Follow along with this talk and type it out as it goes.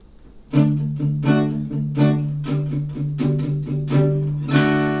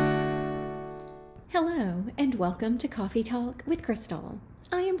welcome to Coffee Talk with Crystal.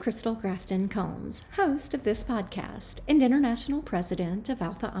 I am Crystal Grafton Combs, host of this podcast and international president of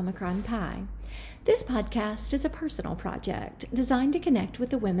Alpha Omicron Pi. This podcast is a personal project designed to connect with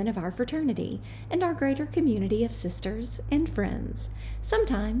the women of our fraternity and our greater community of sisters and friends.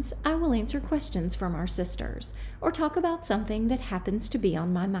 Sometimes I will answer questions from our sisters or talk about something that happens to be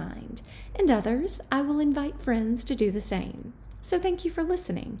on my mind, and others I will invite friends to do the same. So thank you for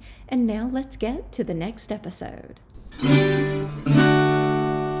listening, and now let's get to the next episode.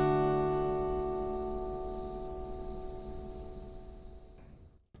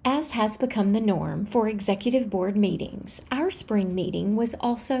 As has become the norm for executive board meetings, our spring meeting was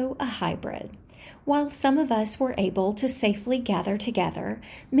also a hybrid. While some of us were able to safely gather together,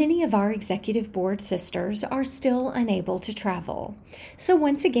 many of our executive board sisters are still unable to travel. So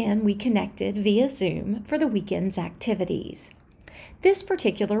once again, we connected via Zoom for the weekend's activities. This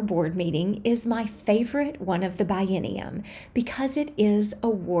particular board meeting is my favorite one of the biennium because it is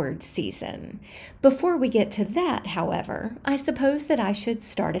award season. Before we get to that, however, I suppose that I should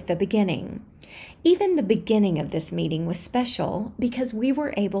start at the beginning. Even the beginning of this meeting was special because we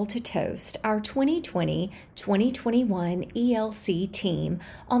were able to toast our 2020-2021 ELC team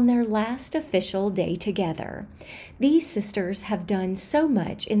on their last official day together. These sisters have done so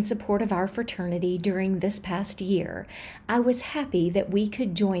much in support of our fraternity during this past year. I was happy that we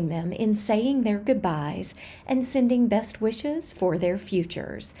could join them in saying their goodbyes and sending best wishes for their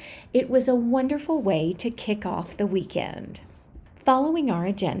futures. It was a wonderful way to kick off the weekend. Following our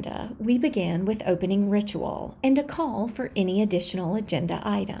agenda, we began with opening ritual and a call for any additional agenda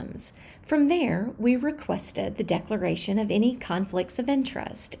items. From there, we requested the declaration of any conflicts of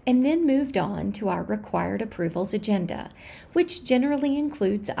interest and then moved on to our required approvals agenda, which generally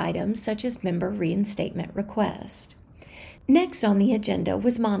includes items such as member reinstatement request. Next on the agenda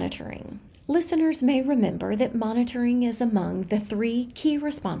was monitoring. Listeners may remember that monitoring is among the 3 key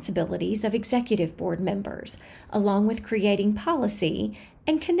responsibilities of executive board members, along with creating policy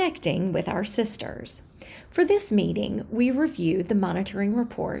and connecting with our sisters. For this meeting, we reviewed the monitoring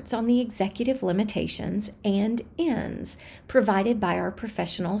reports on the executive limitations and ends provided by our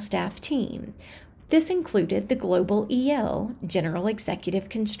professional staff team. This included the Global EL, General Executive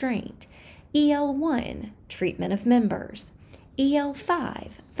Constraint, EL1, Treatment of Members,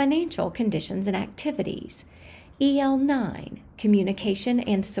 EL5, Financial Conditions and Activities, EL9, Communication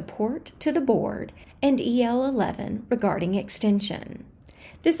and Support to the Board, and EL11, regarding extension.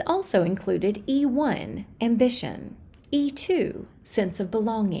 This also included E1, Ambition, E2, Sense of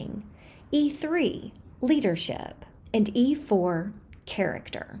Belonging, E3, Leadership, and E4,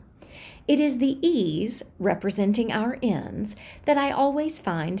 Character. It is the E's, representing our N's, that I always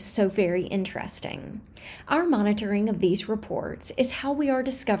find so very interesting. Our monitoring of these reports is how we are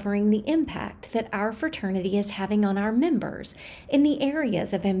discovering the impact that our fraternity is having on our members in the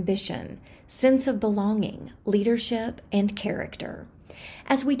areas of ambition, sense of belonging, leadership, and character.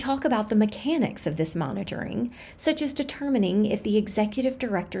 As we talk about the mechanics of this monitoring, such as determining if the executive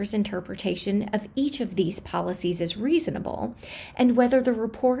director's interpretation of each of these policies is reasonable, and whether the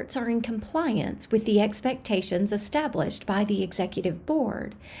reports are in compliance with the expectations established by the executive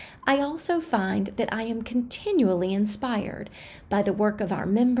board, I also find that I am continually inspired by the work of our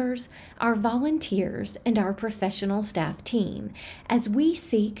members, our volunteers, and our professional staff team as we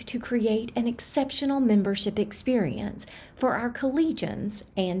seek to create an exceptional membership experience for our collegians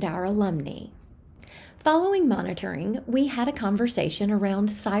and our alumni. Following monitoring, we had a conversation around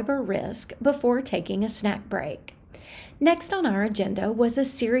cyber risk before taking a snack break. Next on our agenda was a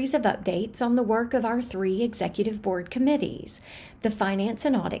series of updates on the work of our 3 executive board committees, the Finance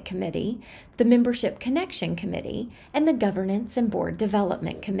and Audit Committee, the Membership Connection Committee, and the Governance and Board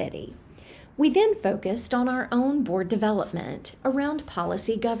Development Committee. We then focused on our own board development around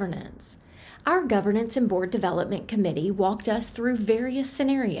policy governance. Our Governance and Board Development Committee walked us through various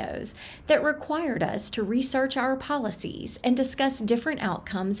scenarios that required us to research our policies and discuss different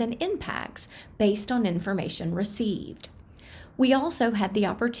outcomes and impacts based on information received. We also had the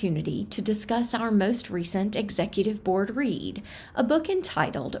opportunity to discuss our most recent executive board read, a book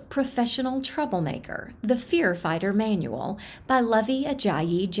entitled Professional Troublemaker, The Fear Fighter Manual by Lovey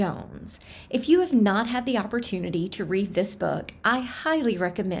Ajayi Jones. If you have not had the opportunity to read this book, I highly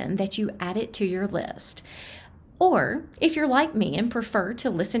recommend that you add it to your list. Or, if you're like me and prefer to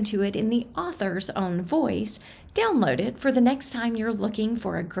listen to it in the author's own voice, download it for the next time you're looking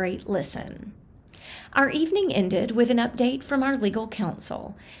for a great listen. Our evening ended with an update from our legal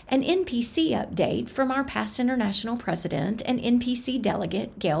counsel, an NPC update from our past international president and NPC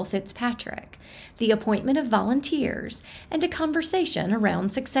delegate Gail Fitzpatrick, the appointment of volunteers, and a conversation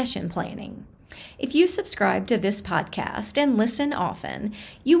around succession planning. If you subscribe to this podcast and listen often,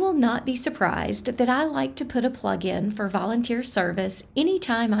 you will not be surprised that I like to put a plug in for volunteer service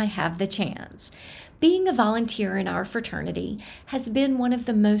anytime I have the chance. Being a volunteer in our fraternity has been one of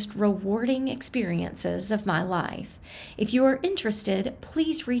the most rewarding experiences of my life. If you are interested,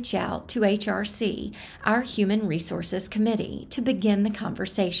 please reach out to HRC, our Human Resources Committee, to begin the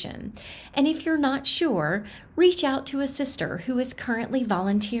conversation. And if you're not sure, reach out to a sister who is currently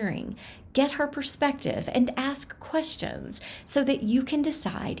volunteering. Get her perspective and ask questions so that you can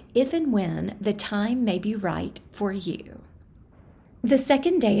decide if and when the time may be right for you. The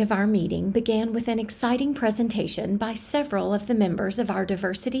second day of our meeting began with an exciting presentation by several of the members of our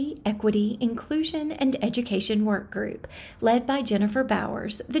Diversity, Equity, Inclusion, and Education Work Group, led by Jennifer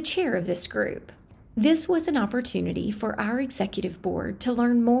Bowers, the chair of this group. This was an opportunity for our executive board to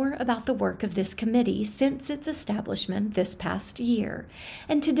learn more about the work of this committee since its establishment this past year,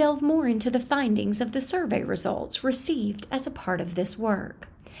 and to delve more into the findings of the survey results received as a part of this work.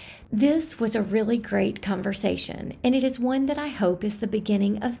 This was a really great conversation, and it is one that I hope is the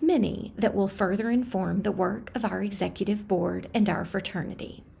beginning of many that will further inform the work of our executive board and our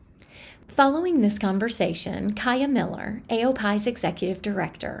fraternity. Following this conversation, Kaya Miller, AOPI's executive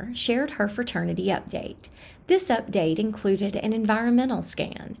director, shared her fraternity update. This update included an environmental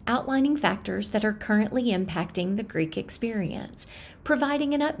scan outlining factors that are currently impacting the Greek experience,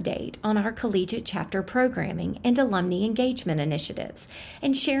 providing an update on our collegiate chapter programming and alumni engagement initiatives,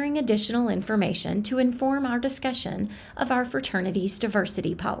 and sharing additional information to inform our discussion of our fraternity's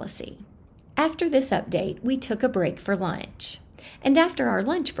diversity policy. After this update, we took a break for lunch. And after our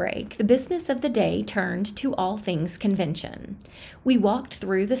lunch break, the business of the day turned to all things convention. We walked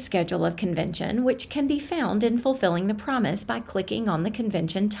through the schedule of convention, which can be found in Fulfilling the Promise by clicking on the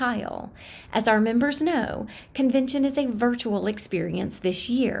convention tile. As our members know, convention is a virtual experience this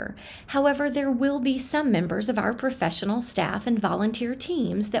year. However, there will be some members of our professional staff and volunteer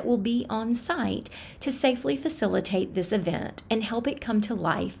teams that will be on site to safely facilitate this event and help it come to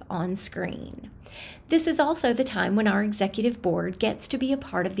life on screen. This is also the time when our executive board gets to be a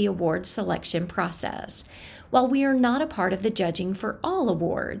part of the award selection process. While we are not a part of the judging for all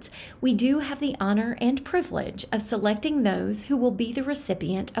awards, we do have the honor and privilege of selecting those who will be the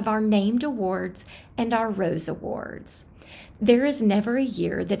recipient of our named awards and our Rose Awards. There is never a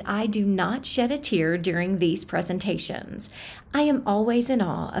year that I do not shed a tear during these presentations. I am always in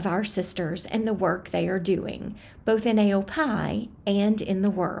awe of our sisters and the work they are doing, both in AOPI and in the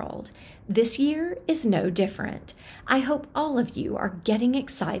world. This year is no different. I hope all of you are getting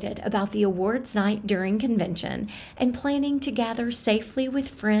excited about the awards night during convention and planning to gather safely with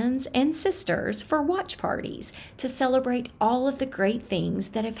friends and sisters for watch parties to celebrate all of the great things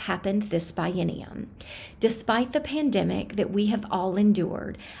that have happened this biennium. Despite the pandemic that we have all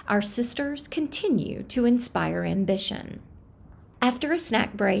endured, our sisters continue to inspire ambition. After a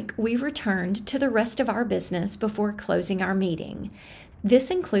snack break, we returned to the rest of our business before closing our meeting.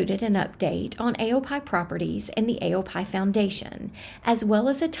 This included an update on AOPI Properties and the AOPI Foundation, as well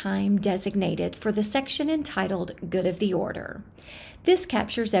as a time designated for the section entitled Good of the Order. This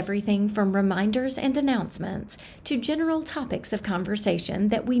captures everything from reminders and announcements to general topics of conversation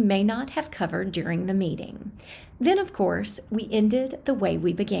that we may not have covered during the meeting. Then, of course, we ended the way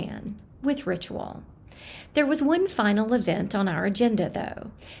we began, with ritual. There was one final event on our agenda,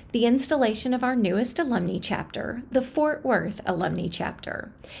 though, the installation of our newest alumni chapter, the Fort Worth Alumni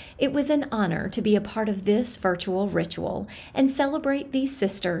Chapter. It was an honor to be a part of this virtual ritual and celebrate these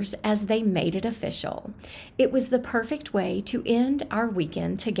sisters as they made it official. It was the perfect way to end our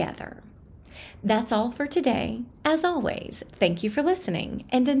weekend together. That's all for today. As always, thank you for listening,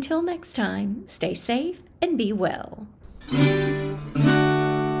 and until next time, stay safe and be well.